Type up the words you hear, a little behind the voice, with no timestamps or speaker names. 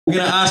We're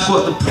going to ask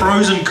what the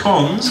pros and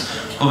cons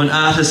of an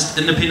artist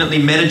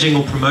independently managing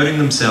or promoting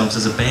themselves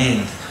as a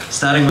band.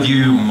 Starting with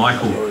you,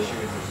 Michael.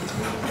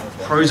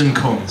 Pros and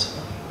cons.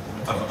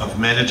 Of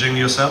managing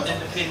yourself?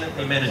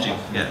 Independently managing,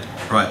 yeah.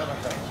 Right.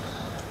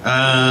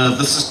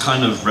 This is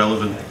kind of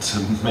relevant to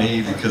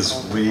me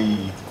because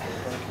we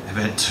have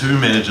had two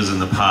managers in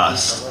the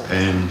past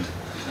and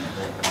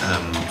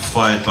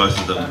fired both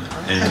of them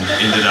and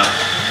ended up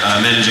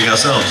managing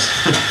ourselves.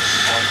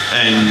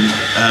 And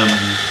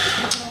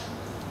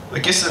I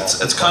guess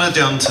it's kind of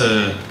down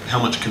to how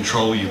much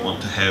control you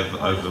want to have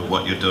over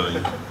what you're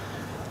doing.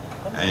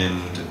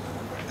 And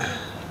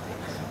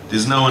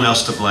there's no one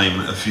else to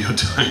blame if you're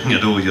doing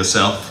it all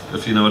yourself,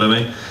 if you know what I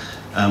mean.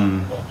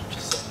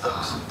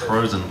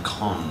 Pros and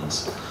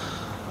cons.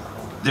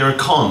 There are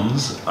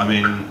cons. I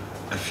mean,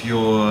 if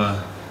you're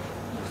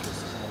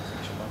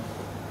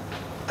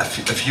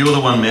the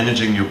one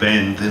managing your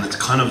band, then it's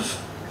kind of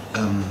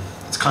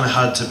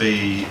hard to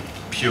be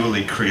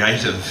purely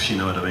creative. You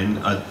know what I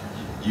mean?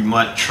 You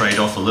might trade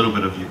off a little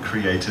bit of your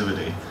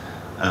creativity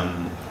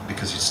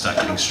because you start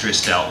getting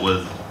stressed out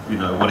with, you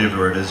know,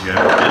 whatever it is you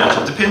have to manage.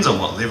 It depends on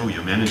what level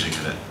you're managing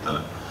it at,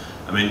 though.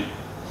 I mean,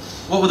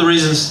 what were the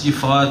reasons you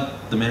fired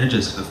the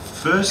managers? The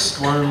first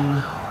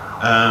one,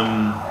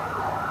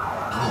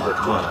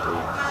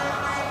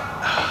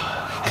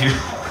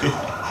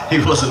 he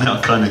wasn't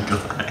our kind of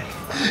guy.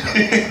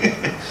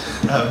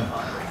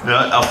 No,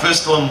 our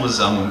first one was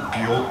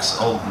Bjork's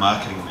old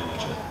marketing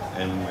manager,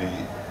 and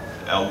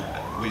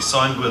we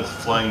signed with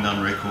Flying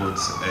Nun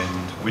Records,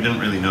 and we didn't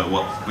really know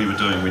what we were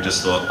doing. We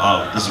just thought,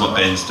 oh, this is what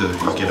bands do.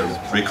 You get a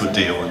record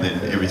deal and then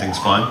everything's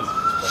fine.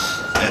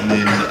 And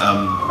then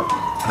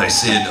they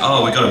said,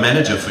 oh, we got a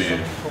manager for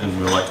you. And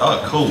we were like,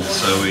 oh, cool.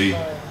 So we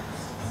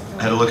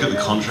had a look at the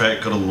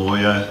contract, got a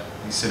lawyer.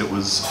 He said it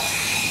was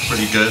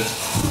pretty good.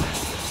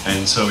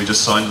 And so we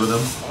just signed with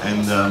him.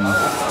 And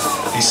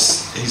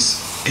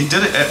he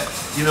did it,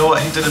 you know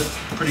what, he did a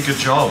pretty good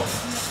job.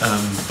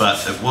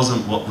 But it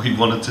wasn't what we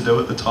wanted to do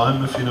at the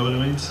time, if you know what I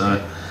mean.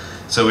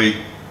 So we,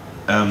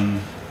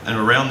 and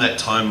around that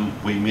time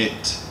we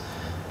met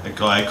a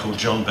guy called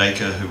John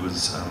Baker who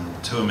was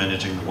tour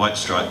managing the White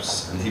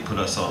Stripes, and he put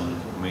us on,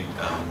 and we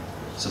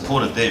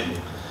supported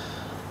them.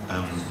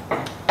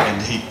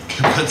 And he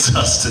convinced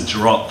us to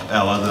drop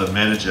our other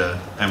manager,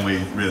 and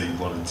we really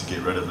wanted to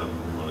get rid of him.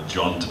 We wanted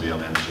John to be our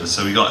manager,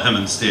 so we got him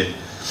instead.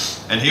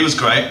 And he was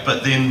great,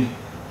 but then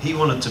he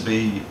wanted to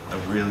be a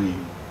really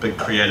big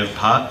creative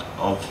part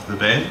of the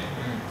band,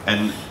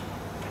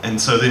 and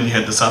so then you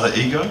had this other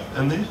ego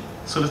in there,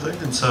 sort of thing,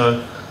 and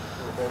so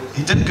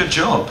he did a good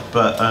job,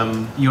 but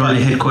you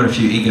already had quite a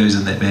few egos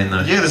in that band,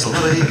 though. Yeah, there's a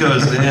lot of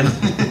egos, man.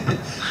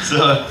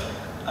 So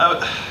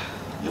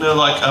you know,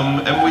 like,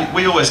 and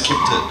we always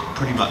kept it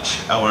pretty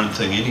much our own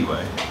thing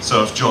anyway.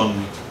 So if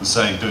John was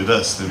saying do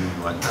this, then we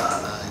were like,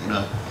 nah, you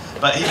know.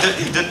 But he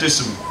did do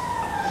some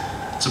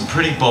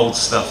pretty bold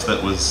stuff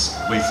that we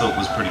thought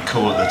was pretty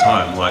cool at the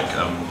time, like.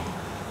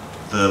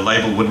 The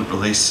label wouldn't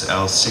release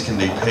our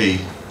second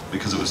EP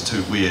because it was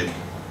too weird,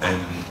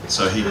 and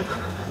so he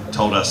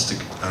told us to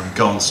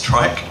go on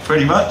strike,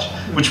 pretty much,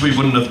 which we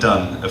wouldn't have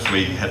done if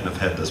we hadn't have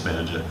had this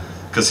manager,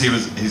 because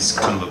he's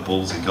kind of a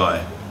ballsy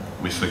guy.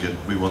 We figured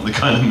we want the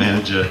kind of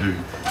manager who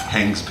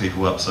hangs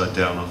people upside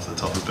down off the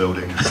top of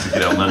buildings to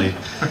get our money.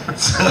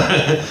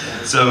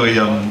 So we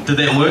did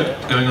that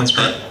work, going on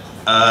strike?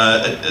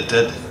 It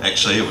did,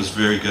 actually. It was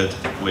very good.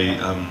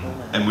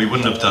 And we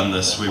wouldn't have done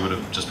this. We would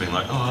have just been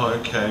like, oh,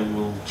 okay,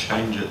 we'll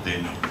change it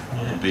then,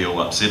 and be all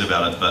upset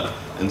about it. But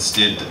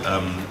instead,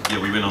 yeah,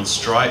 we went on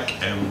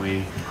strike and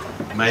we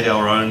made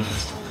our own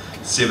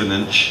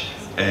 7-inch,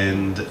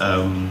 and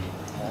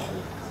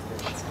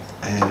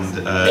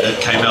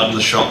it came out in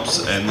the shops,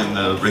 and then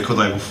the record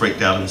label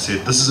freaked out and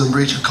said, this is in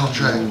breach of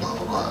contract, blah,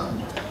 blah, blah.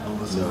 And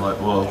this is like,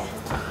 well,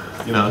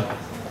 you know.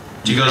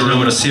 Do you guys know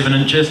what a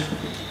 7-inch is?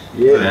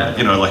 Yeah.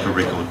 You know, like a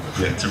record.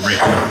 Yeah. It's a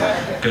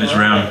record. Goes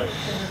round.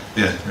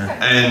 Yeah.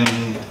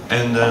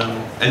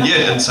 And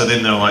yeah, and so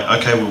then they were like,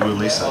 okay, we'll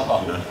release it, you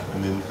know,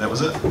 and then that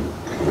was it.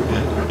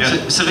 Yeah.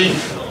 Yeah. Savina,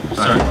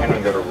 sorry.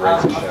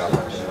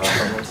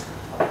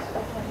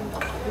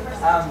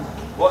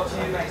 What to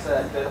you makes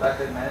a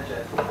good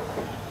manager?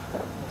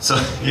 So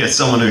yeah,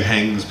 someone who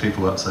hangs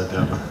people upside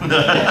down.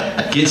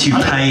 Gets you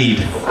paid.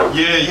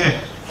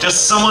 Yeah.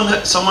 Just someone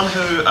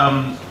who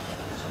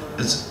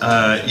is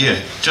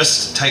yeah,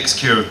 just takes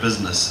care of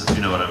business, if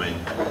you know what I mean.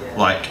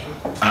 Like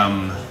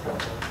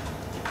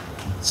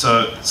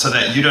so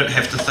that you don't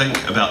have to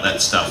think about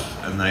that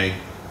stuff, and they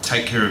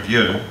take care of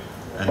you,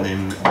 and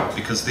then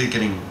because they're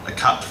getting a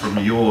cut from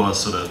your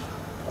sort of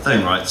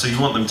thing, right? So you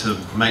want them to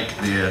make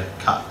their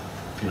cut,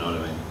 if you know what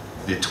I mean,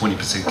 their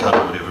 20% cut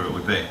or whatever it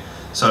would be.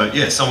 So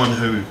yeah, someone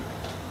who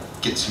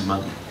gets you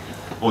money,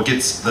 or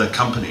gets the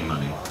company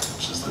money,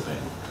 which is the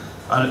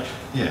band.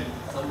 Yeah.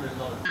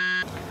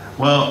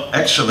 Well,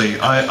 actually,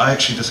 I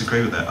actually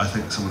disagree with that. I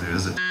think someone who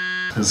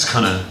is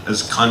kind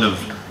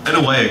of in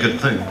a way a good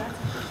thing,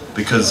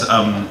 because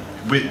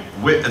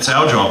it's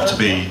our job to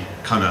be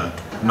kind of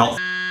not,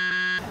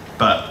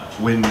 but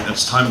when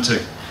it's time to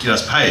get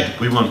us paid.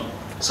 We want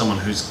someone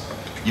who's,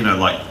 you know,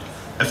 like,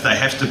 if they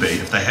have to be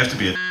a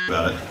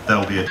about it,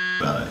 they'll be a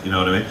about it, you know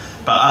what I mean?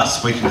 But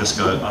us, we can just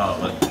go, oh,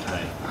 look,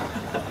 hey,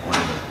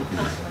 whatever, you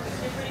know.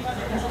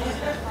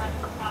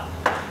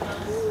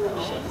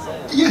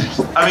 Yeah,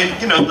 I mean,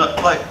 you know,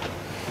 like,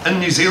 in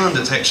New Zealand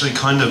it's actually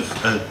kind of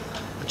a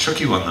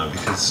tricky one though,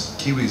 because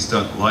Kiwis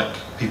don't like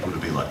people to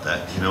be like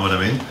that, you know what I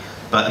mean?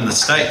 But in the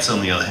States, on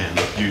the other hand,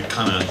 you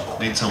kind of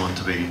need someone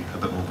to be a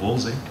bit more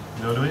ballsy,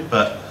 you know what I mean?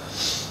 But,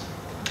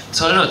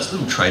 so I don't know, it's a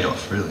little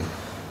trade-off, really.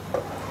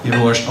 You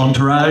ever watched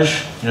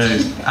Entourage? You know,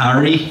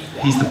 Ari?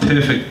 He's the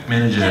perfect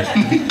manager.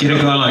 Get a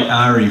guy like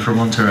Ari from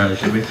Entourage.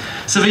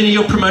 Savina,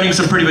 you're promoting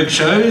some pretty big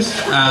shows.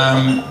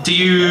 Do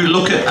you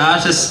look at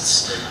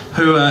artists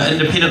who are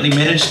independently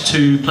managed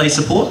to play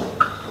support?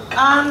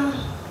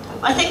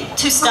 I think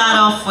to start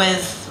off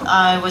with,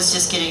 I was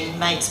just getting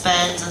mates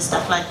bands and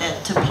stuff like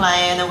that to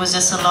play, and it was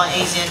just a lot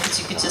easier because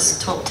you could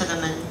just talk to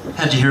them and...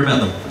 How'd you hear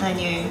about them? They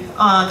knew.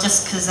 Oh,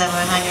 just because they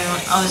were hanging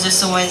around. I was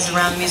just always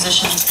around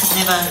musicians, could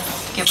never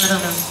get rid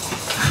of them.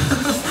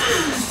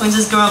 We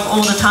just grew up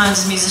all the time,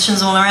 just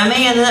musicians all around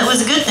me, and that was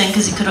a good thing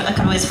because I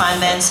could always find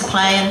bands to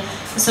play, and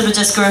it sort of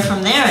just grew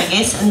from there, I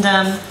guess. And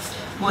I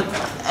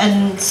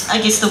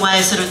guess the way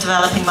of sort of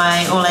developing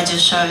my all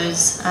ages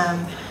shows,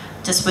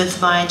 just with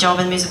my job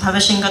in music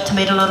publishing, got to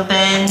meet a lot of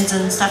bands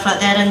and stuff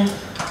like that, and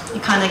you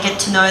kind of get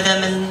to know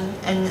them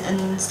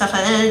and stuff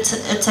like that.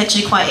 It's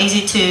actually quite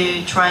easy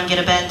to try and get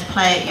a band to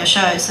play at your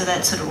show, so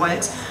that sort of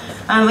works.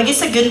 I guess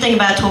the good thing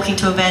about talking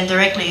to a band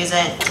directly is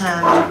that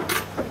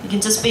you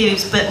can just be a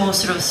bit more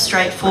sort of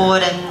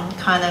straightforward and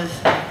kind of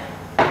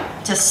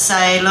just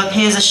say, look,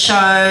 here's a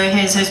show,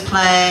 here's who's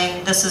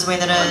playing, this is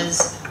when it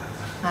is,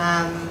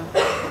 are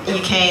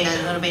you keen?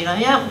 And it'll be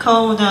like, yeah,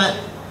 cool, we'll do it.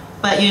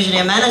 But usually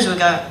a manager would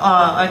go,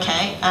 oh,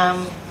 okay,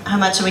 how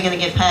much are we going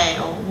to get paid?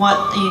 Or what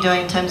are you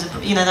doing in terms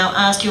of, you know, they'll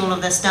ask you all of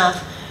this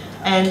stuff.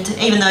 And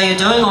even though you're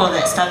doing all of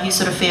that stuff, you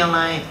sort of feel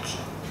like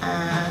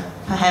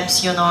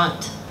perhaps you're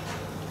not,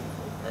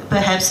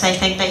 perhaps they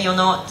think that you're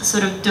not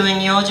sort of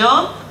doing your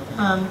job.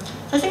 So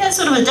I think that's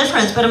sort of a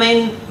difference. But I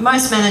mean,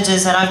 most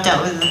managers that I've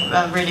dealt with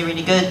are really,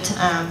 really good.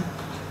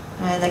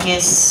 And I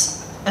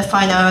guess if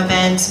I know a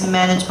band's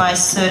managed by a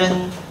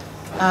certain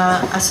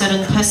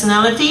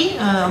personality,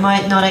 I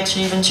might not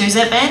actually even choose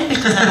that band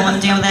because I don't want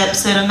to deal with that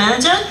certain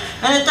manager.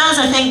 And it does,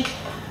 I think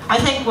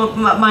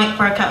what Mike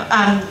broke up,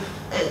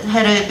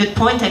 had a good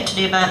point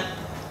actually about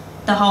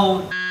the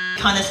whole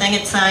kind of thing.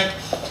 It's like,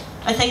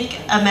 I think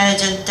a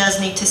manager does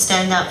need to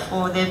stand up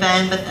for their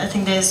band, but I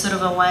think there's sort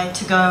of a way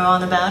to go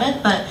on about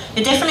it. But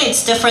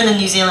it's different in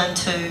New Zealand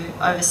to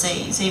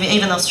overseas,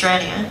 even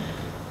Australia.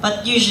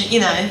 But usually,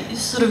 you know,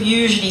 sort of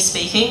usually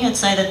speaking, I'd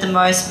say that the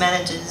most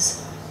managers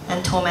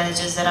and tour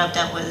managers that I've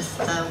dealt with,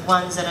 the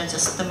ones that are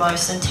just the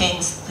most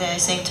intense, they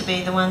seem to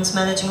be the ones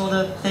managing all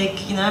the big,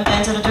 you know,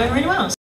 bands that are doing really well.